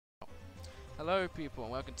Hello people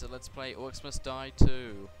and welcome to Let's Play Orcs Must Die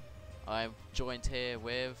 2. I'm joined here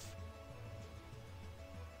with...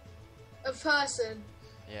 A person.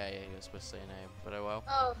 Yeah, you're supposed to say your name, but oh well.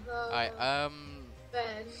 Oh, Alright,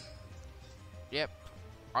 Ben. Yep.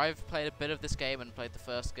 I've played a bit of this game and played the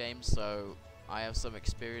first game, so I have some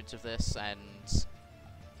experience of this and...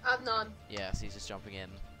 I've none. Yeah, so he's just jumping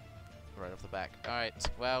in right off the back. Alright,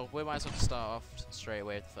 well, we might as well start off straight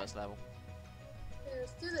away with the first level. Yeah,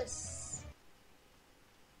 let's do this.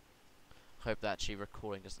 Hope that actually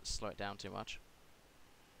recording doesn't slow it down too much.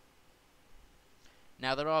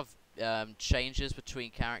 Now there are changes between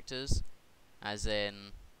characters, as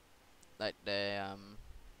in like the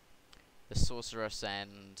sorceress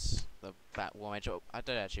and the Batwoman. I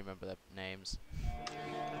don't actually remember their names,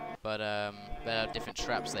 but there are different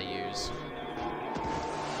traps they use.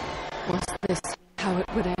 Was this how it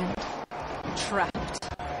would end? Trapped,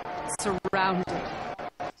 surrounded,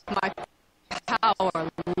 my power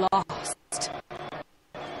lost.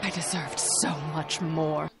 I deserved so much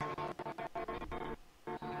more.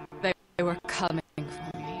 They were coming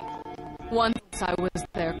for me. Once I was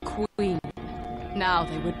their queen, now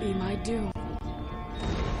they would be my doom.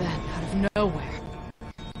 Then, out of nowhere,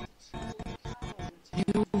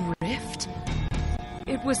 new rift?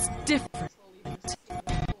 It was different.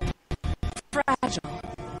 Fragile.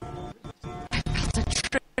 I felt a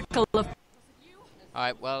trickle of...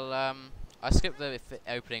 Alright, well, I skipped the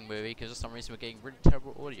opening movie because for some reason we're getting really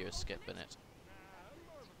terrible audio skip in it.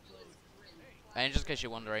 And just in case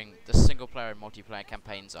you're wondering, the single player and multiplayer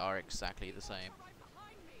campaigns are exactly the same.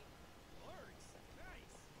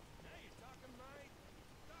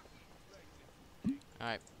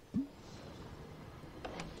 Alright.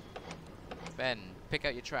 Ben, pick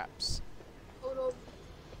out your traps. Hold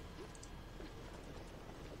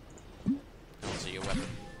on. Also your weapon.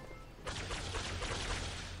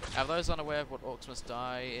 Now, those unaware of what Orcs Must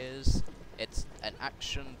Die is, it's an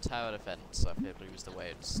action tower defense, I believe is the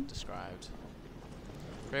way it's described.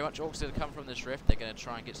 Pretty much orcs that come from this rift, they're going to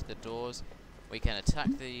try and get to the doors. We can attack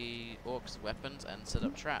the orcs' weapons and set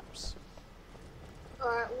up traps.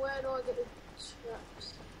 Alright, where do I get the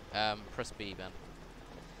traps? Press B, Ben.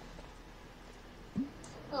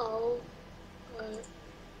 Oh.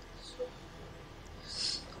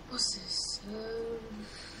 What's this?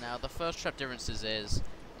 Now, the first trap differences is,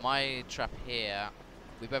 my trap here,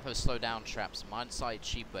 we both have slow down traps. Mine's slightly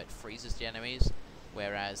cheaper, it freezes the enemies,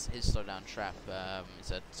 whereas his slow down trap is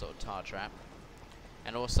a sort of tar trap.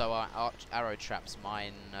 And also our arrow traps,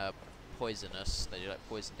 mine poisonous, they do like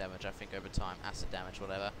poison damage I think over time, acid damage,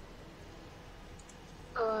 whatever.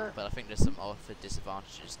 But I think there's some other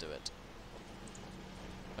disadvantages to it.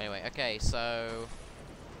 Anyway, okay, so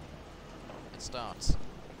let's start.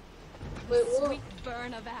 Wait, what? Sweet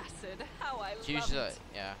burn of acid. How I love Usually, it.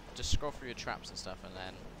 yeah, just scroll through your traps and stuff, and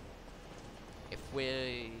then if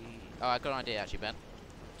we... Oh, I got an idea actually, Ben.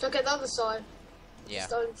 Should I get the other side? Yeah.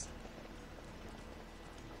 Stones.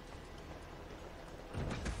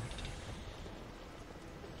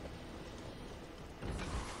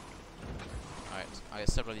 Alright, I got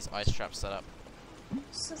several of these ice traps set up.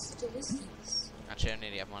 Such a distance. Actually, I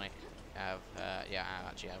nearly have money. I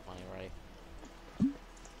actually have money already.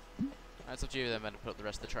 It's up to you then, Ben, to put up the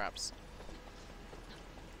rest of the traps.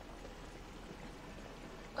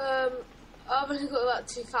 I've only got about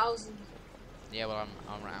 2,000. Yeah, well,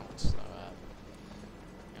 I'm around, so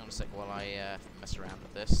hang on a sec while I mess around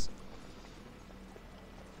with this.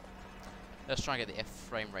 Let's try and get the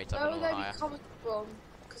frame rate up Where a are little they higher. coming from?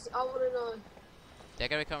 Because I want to know. They're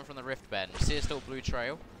going to be coming from the rift, Ben. You see this little blue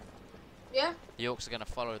trail? Yeah? The orcs are going to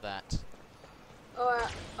follow that.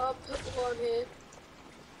 Alright, I'll put one here.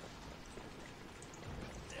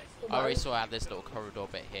 I already saw I had this little corridor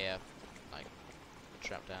bit here, like,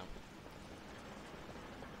 trapped down.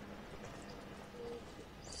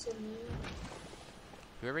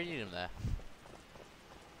 We already need them there.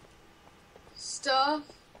 Stuff.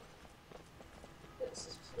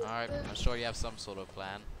 Alright, I'm sure you have some sort of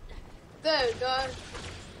plan. There we go.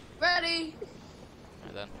 Ready?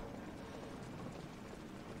 Right then.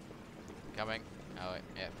 Coming. Oh, wait,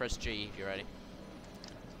 yeah, press G if you're ready.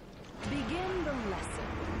 Begin the lesson.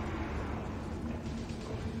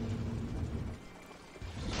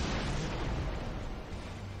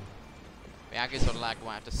 The Aggies on lag,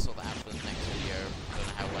 might have to sort that out for the next video. I don't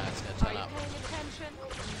know how well it's going to Are turn you up. paying attention?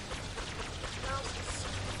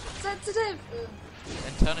 Sensitive.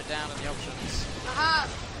 Then turn it down in the options. Aha.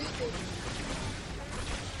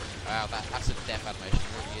 Wow, that's a death animation.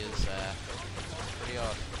 It really is pretty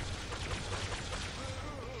odd.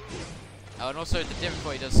 Oh, and also the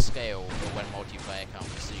difficulty does scale for when multiplayer comes,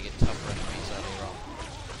 so you get tougher enemies earlier on,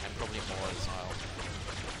 and probably more volatile.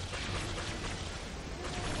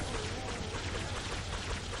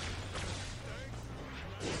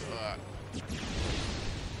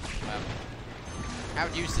 I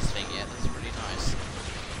haven't used this thing yet, that's really nice.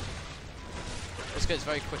 This guy's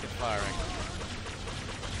very quick at firing.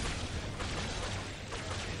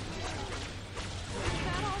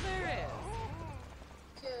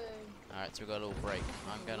 Alright, so we got a little break.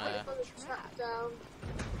 I'm gonna track down.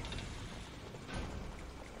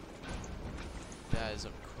 That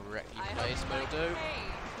isn't correctly placed, but it'll do.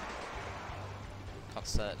 Can't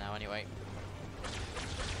sell it now anyway.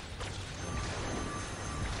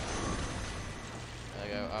 There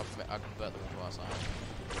we go, I'll convert them to our side.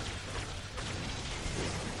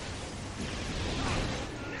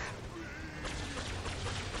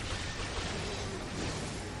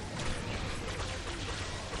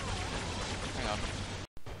 Hang on.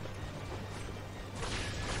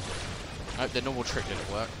 Nope, the normal trick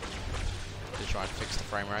didn't work. To try and fix the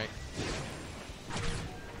frame rate.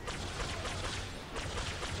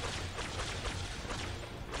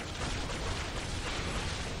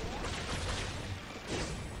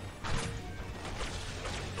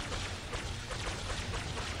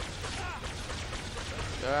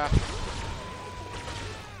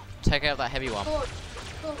 Take out that heavy one. Go on.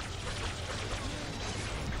 Go on.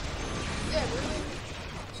 Yeah, really.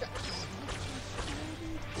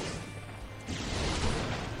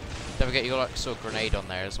 Don't forget you got like sort of grenade on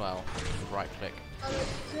there as well. Right click.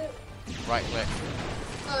 Right click.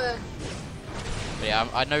 Oh yeah. But yeah,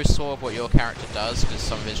 I know sort of what your character does because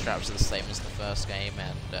some of his traps are the same as the first game,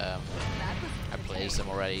 and I played them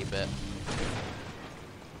already. But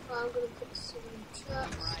I'm gonna put some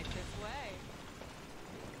traps. Right this way.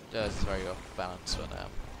 it's very off balance for now.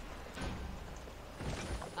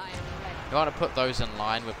 I am ready. You want to put those in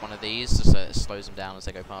line with one of these so it slows them down as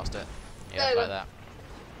they go past it. Yeah, There you like go. that.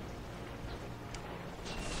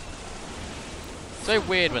 It's so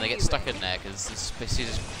weird when they get stuck in there because basically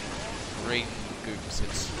this green goops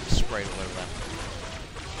gets sprayed all over them.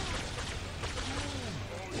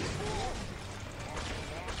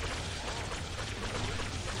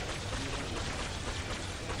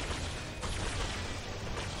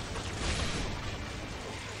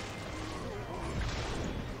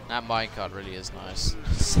 That minecart really is nice.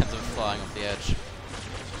 Sends them flying off the edge.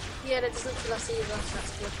 Yeah, that doesn't kill us either, so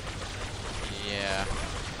that's good. Yeah.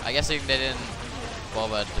 I guess they didn't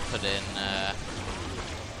bother to put in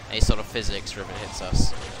any sort of physics for if it hits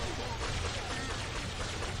us.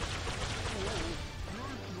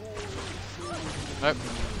 Nope.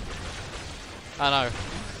 I know.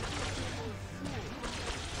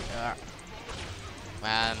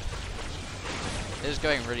 Man. This is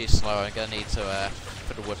going really slow. I'm gonna need to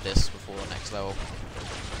wood this before the next level.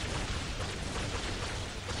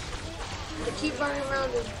 They keep running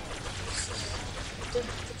around in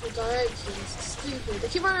different directions. It's stupid. They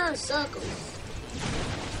keep running around in circles.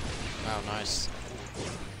 Oh, nice.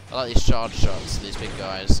 I like these charge shots, these big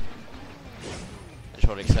guys. That's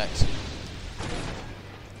what it expects.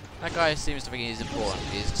 That guy seems to think he's important.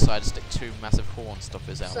 He's decided to stick two massive horns to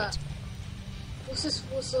his helmet. What's this?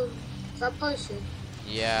 What's that potion?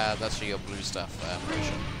 Yeah, that's for your blue stuff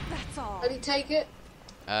potion. That's all. How do you take it?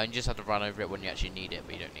 You just have to run over it when you actually need it,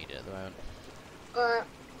 but you don't need it at the moment.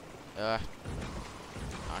 Alright.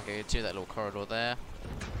 Okay, to that little corridor there.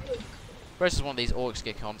 Versus one of these orcs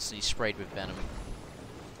get constantly sprayed with venom.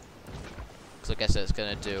 Because I guess it's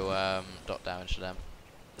going to do dot damage to them.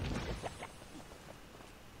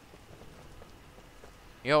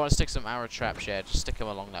 You want to stick some arrow traps, yeah, just stick them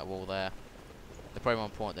along that wall there. They're probably more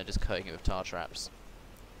important than just coating it with tar traps.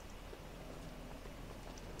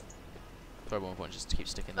 Probably more important just to keep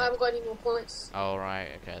sticking I them. haven't got any more points. Oh, right,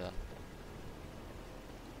 okay then.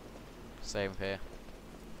 Same here.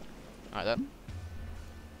 Alright then.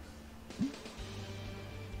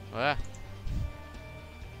 Well,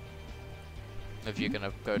 if you're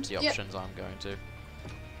gonna go to the options, I'm going to.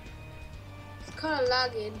 It's kind of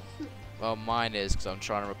lagging. Well, mine is because I'm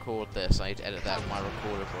trying to record this. I need to edit that with my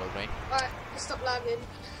recorder probably. Alright, let's stop lagging.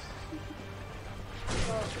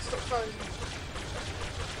 Oh, let's stop frozen.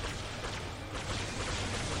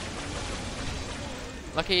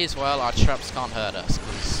 Lucky as well, our traps can't hurt us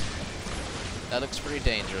because that looks pretty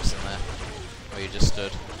dangerous in there where you just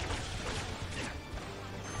stood.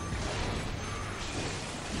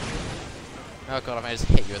 Oh god, I may just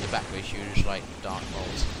hit you in the back with huge, like, dark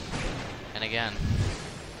bolts. And again.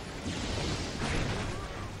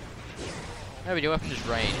 No, but your weapon is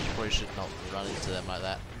range, you probably should not run into them like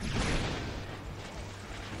that.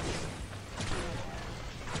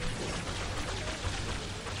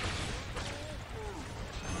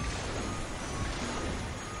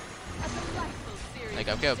 Like,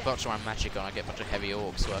 I'll get a bunch of my magic on, I get a bunch of heavy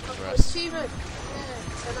orcs working for us. Achievement!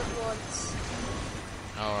 Yeah, turn up once.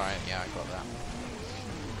 Alright, yeah, I got that.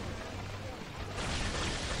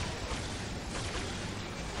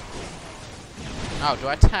 Oh, do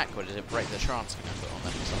I attack or does it break the trance can I put on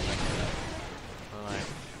them or something? Alright.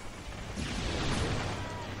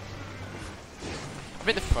 I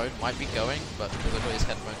think the phone might be going, but because I've got his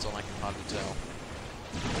headphones on I can hardly tell.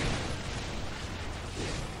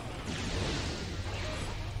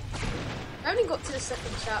 I only got to the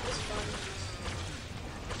second chat, this one.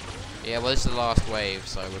 Yeah, well this is the last wave,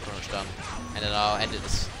 so we're pretty much done. And then I'll edit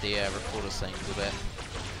the recorder settings a bit.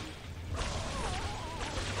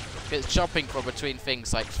 It's jumping from between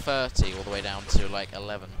things like 30 all the way down to like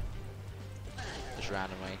 11. Just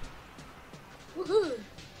randomly. Woohoo!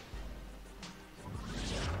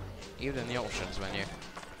 Even in the options menu.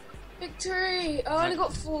 Victory! I only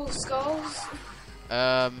got 4 skulls.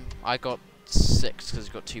 I got 6 because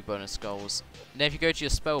you got 2 bonus skulls. Now if you go to your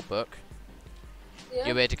spell book, Yeah.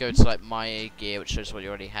 you'll be able to go to like my gear, which shows what you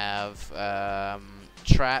already have.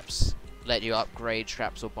 Traps, let you upgrade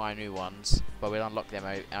traps or buy new ones, but we'll unlock them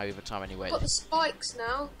over time anyway. I've got the spikes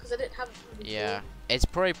now, because I didn't have them before. Yeah, it's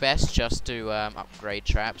probably best just to upgrade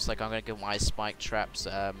traps. Like I'm going to give my spike traps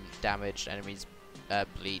damaged enemies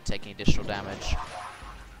bleed, taking additional damage.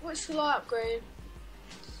 What shall I upgrade?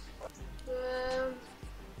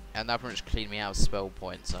 And that'll pretty much clean me out of spell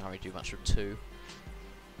points, so I already do much with 2.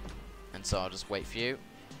 And so I'll just wait for you.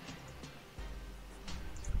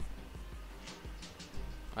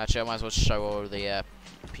 Actually, I might as well show all the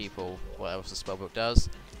people what else the spellbook does.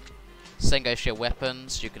 Same goes for your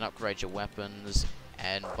weapons. You can upgrade your weapons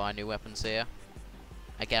and buy new weapons here.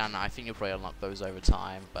 Again, I think you'll probably unlock those over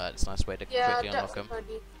time, but it's a nice way to quickly unlock them.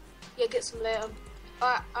 Yeah, get some later.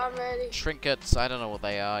 Alright, I'm ready. Trinkets, I don't know what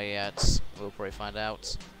they are yet. We'll probably find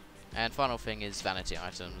out. And final thing is vanity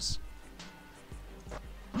items.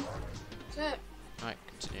 Okay. Alright,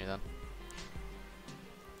 continue then.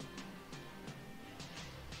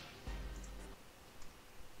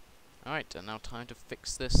 Alright, and now time to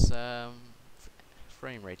fix this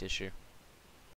frame rate issue.